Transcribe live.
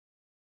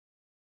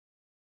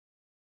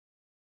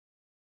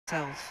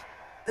herself.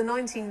 The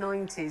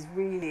 1990s,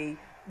 really,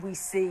 we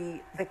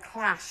see the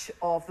clash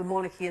of the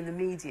monarchy and the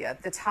media.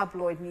 The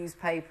tabloid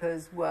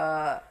newspapers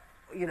were,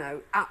 you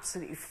know,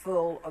 absolutely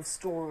full of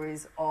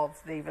stories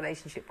of the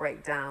relationship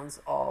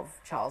breakdowns of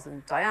Charles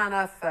and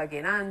Diana, Fergie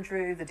and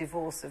Andrew, the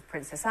divorce of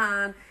Princess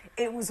Anne.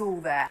 It was all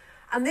there.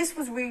 And this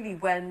was really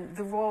when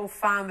the royal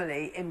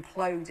family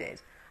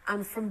imploded.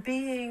 And from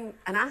being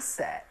an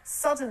asset,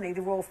 suddenly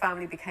the royal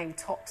family became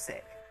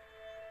toxic.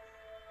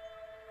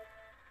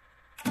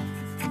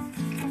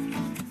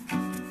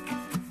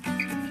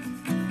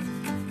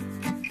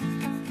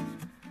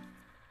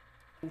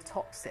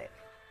 Toxic.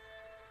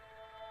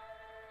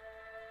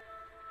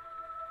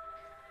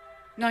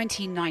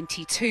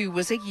 1992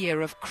 was a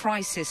year of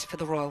crisis for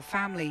the royal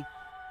family.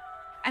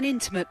 An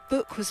intimate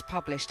book was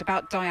published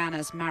about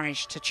Diana's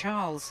marriage to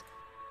Charles.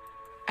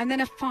 And then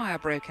a fire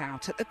broke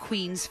out at the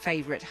Queen's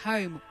favourite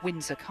home,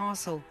 Windsor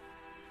Castle.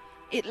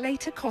 It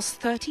later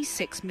cost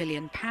 £36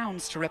 million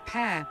to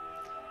repair.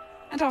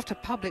 And after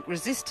public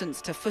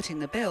resistance to footing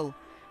the bill,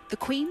 the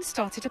Queen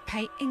started to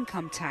pay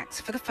income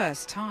tax for the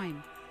first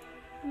time.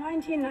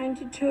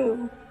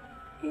 1992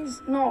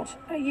 is not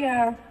a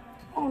year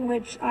on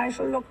which I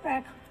shall look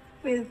back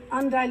with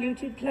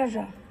undiluted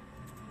pleasure.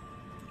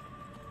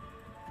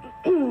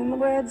 In the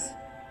words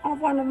of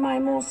one of my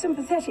more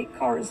sympathetic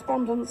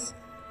correspondents,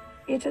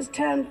 it has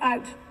turned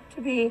out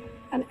to be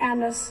an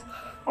annus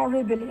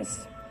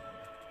horribilis.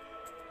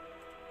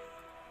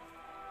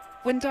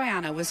 When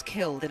Diana was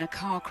killed in a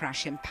car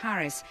crash in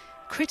Paris,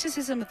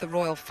 criticism of the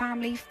royal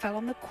family fell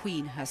on the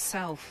Queen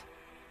herself.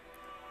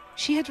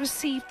 She had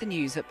received the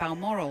news at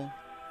Balmoral.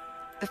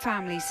 The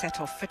family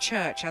set off for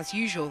church as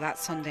usual that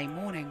Sunday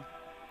morning.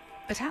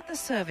 But at the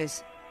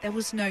service, there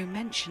was no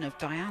mention of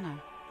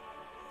Diana.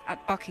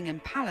 At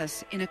Buckingham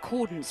Palace, in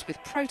accordance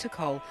with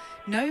protocol,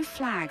 no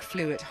flag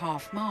flew at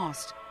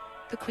half-mast.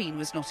 The Queen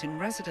was not in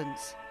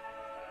residence.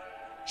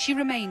 She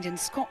remained in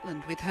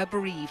Scotland with her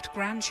bereaved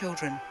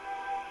grandchildren,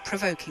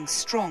 provoking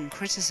strong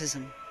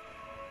criticism.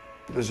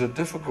 It was a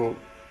difficult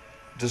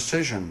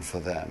decision for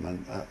them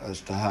and,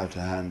 as to how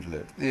to handle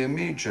it. The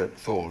immediate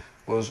thought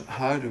was,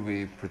 how do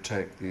we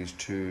protect these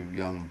two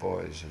young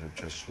boys that have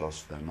just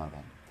lost their mother?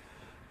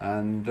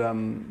 And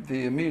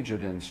the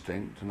immediate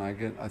instinct, and I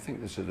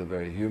think this is a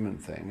very human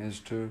thing, is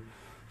to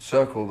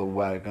circle the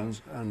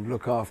wagons and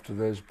look after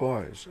those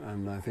boys.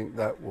 And I think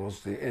that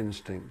was the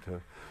instinct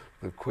of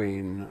the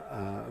Queen,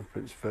 of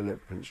Prince Philip,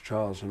 Prince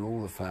Charles, and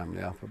all the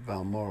family up at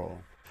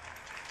Balmoral.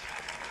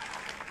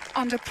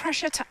 Under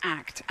pressure to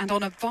act and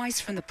on advice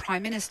from the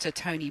Prime Minister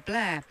Tony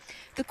Blair,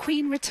 the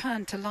Queen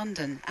returned to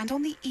London and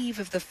on the eve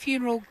of the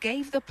funeral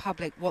gave the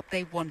public what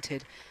they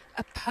wanted,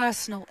 a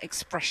personal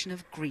expression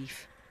of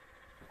grief.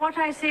 What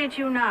I say to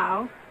you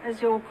now,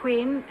 as your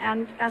Queen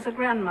and as a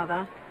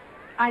grandmother,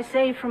 I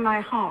say from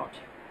my heart.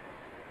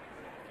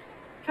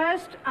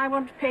 First, I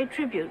want to pay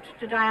tribute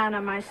to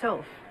Diana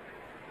myself.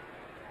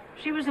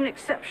 She was an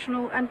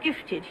exceptional and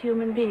gifted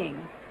human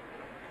being.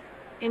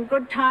 In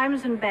good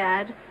times and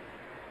bad,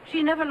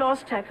 she never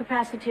lost her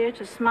capacity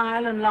to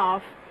smile and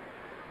laugh,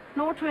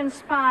 nor to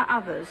inspire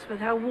others with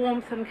her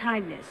warmth and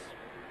kindness.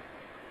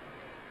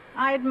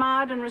 I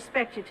admired and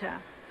respected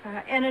her for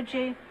her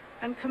energy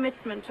and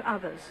commitment to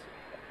others,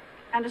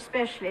 and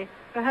especially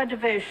for her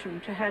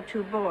devotion to her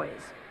two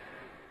boys.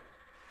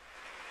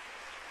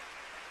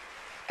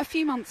 A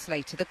few months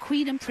later, the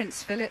Queen and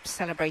Prince Philip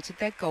celebrated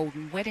their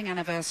golden wedding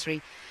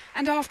anniversary,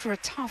 and after a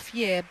tough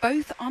year,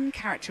 both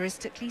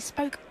uncharacteristically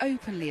spoke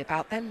openly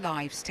about their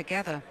lives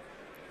together.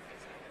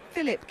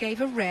 Philip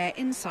gave a rare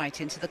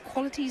insight into the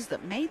qualities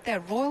that made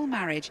their royal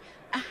marriage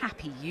a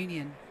happy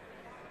union.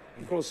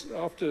 Of course,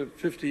 after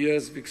 50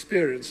 years of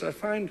experience, I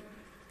find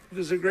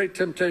there's a great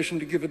temptation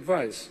to give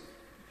advice.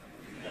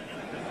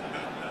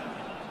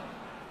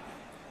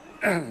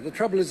 The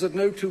trouble is that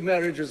no two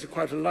marriages are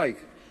quite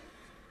alike.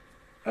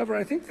 However,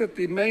 I think that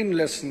the main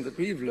lesson that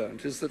we've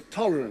learned is that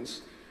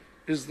tolerance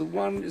is the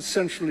one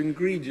essential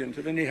ingredient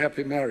of any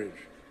happy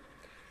marriage.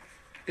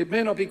 It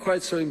may not be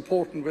quite so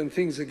important when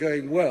things are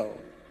going well,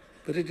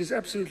 but it is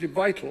absolutely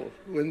vital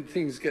when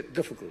things get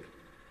difficult.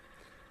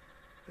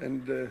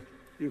 And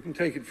you can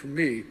take it from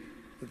me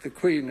that the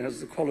Queen has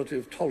the quality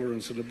of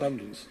tolerance and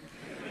abundance.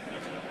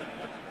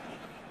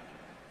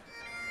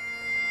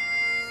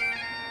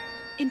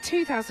 In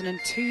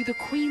 2002, the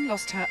Queen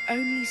lost her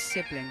only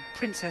sibling,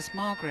 Princess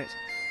Margaret.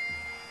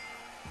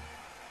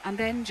 And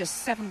then,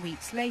 just 7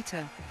 weeks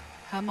later,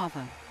 her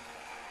mother.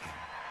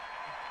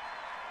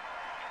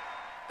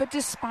 But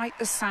despite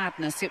the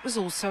sadness, it was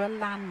also a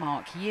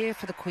landmark year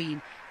for the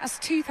Queen, as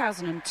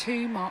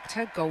 2002 marked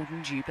her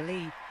Golden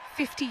Jubilee,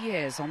 50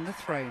 years on the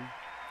throne.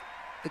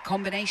 The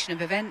combination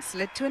of events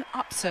led to an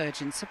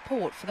upsurge in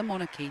support for the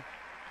monarchy.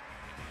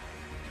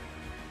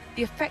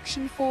 The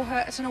affection for her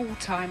at an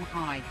all-time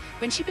high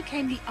when she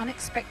became the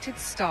unexpected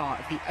star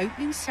of the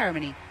opening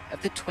ceremony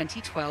of the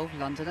 2012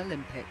 London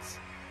Olympics.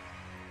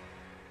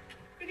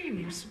 Good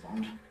evening, Mr.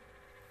 Bond.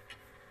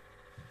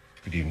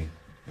 Good evening,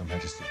 Your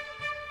Majesty.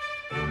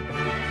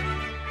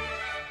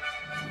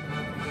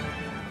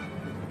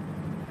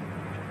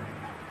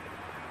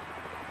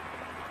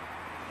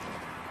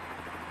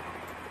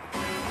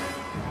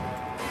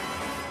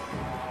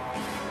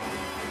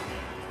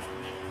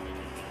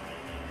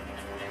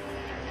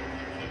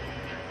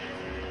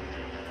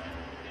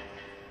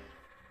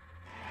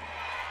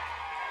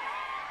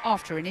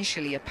 After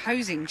initially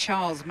opposing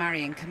Charles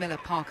marrying Camilla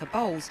Parker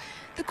Bowles,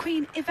 the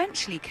Queen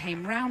eventually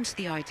came round to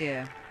the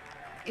idea.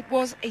 It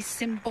was a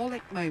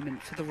symbolic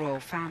moment for the royal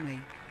family,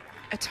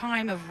 a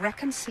time of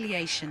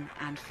reconciliation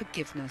and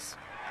forgiveness.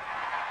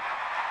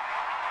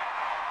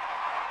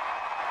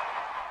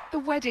 The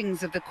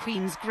weddings of the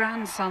Queen's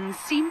grandsons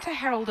seemed to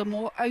herald a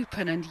more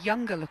open and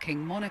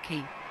younger-looking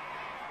monarchy.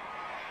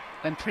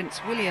 When Prince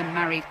William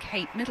married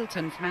Kate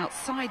Middleton from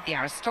outside the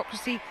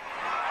aristocracy,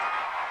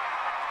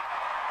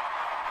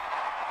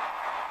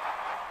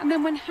 and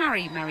then when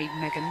Harry married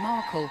Meghan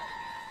Markle,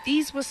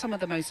 these were some of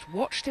the most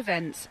watched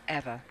events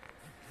ever.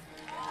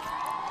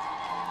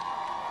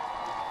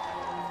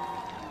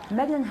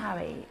 Meghan and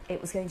Harry, it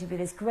was going to be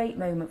this great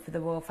moment for the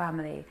royal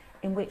family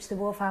in which the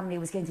royal family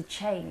was going to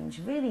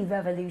change, really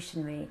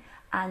revolutionary,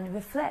 and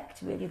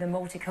reflect really the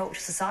multicultural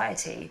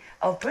society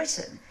of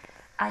Britain.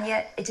 And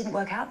yet it didn't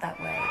work out that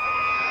way.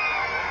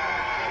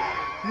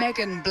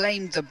 Meghan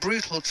blamed the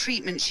brutal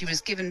treatment she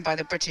was given by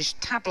the British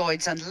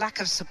tabloids and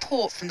lack of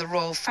support from the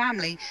royal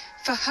family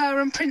for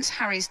her and Prince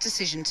Harry's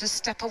decision to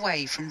step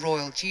away from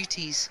royal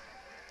duties.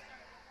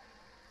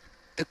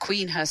 The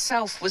Queen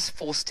herself was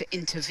forced to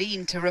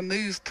intervene to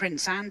remove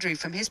Prince Andrew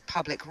from his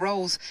public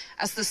roles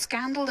as the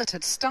scandal that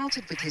had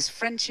started with his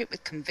friendship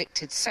with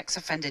convicted sex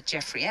offender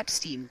Jeffrey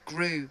Epstein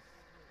grew.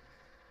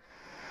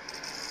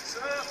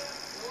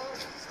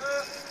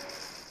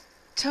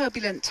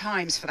 Turbulent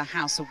times for the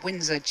House of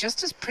Windsor,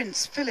 just as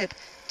Prince Philip,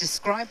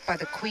 described by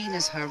the Queen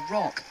as her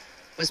rock,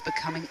 was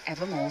becoming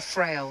ever more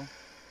frail.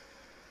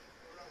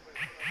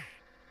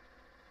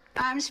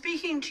 I'm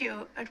speaking to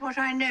you at what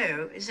I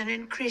know is an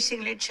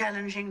increasingly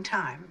challenging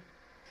time.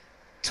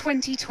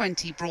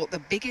 2020 brought the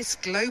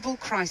biggest global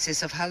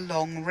crisis of her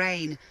long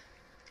reign.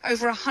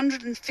 Over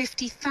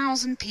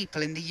 150,000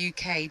 people in the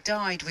UK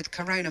died with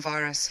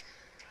coronavirus.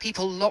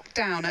 People locked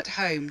down at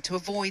home to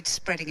avoid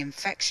spreading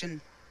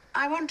infection.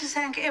 I want to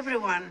thank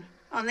everyone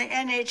on the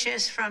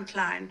NHS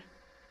frontline,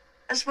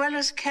 as well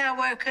as care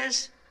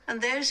workers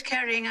and those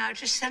carrying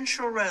out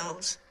essential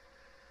roles,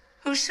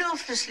 who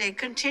selflessly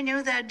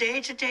continue their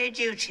day-to-day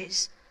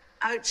duties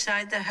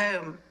outside the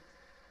home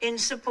in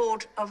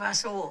support of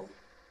us all.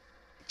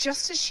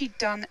 Just as she'd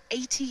done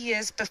 80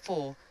 years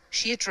before,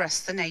 she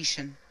addressed the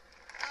nation.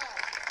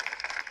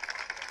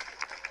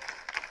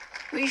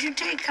 We should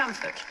take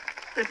comfort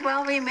that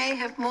while we may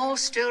have more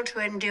still to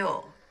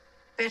endure,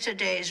 better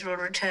days will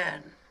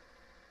return.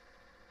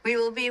 We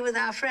will be with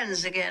our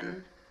friends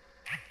again.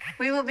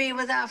 We will be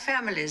with our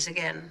families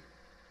again.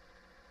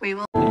 We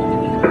will...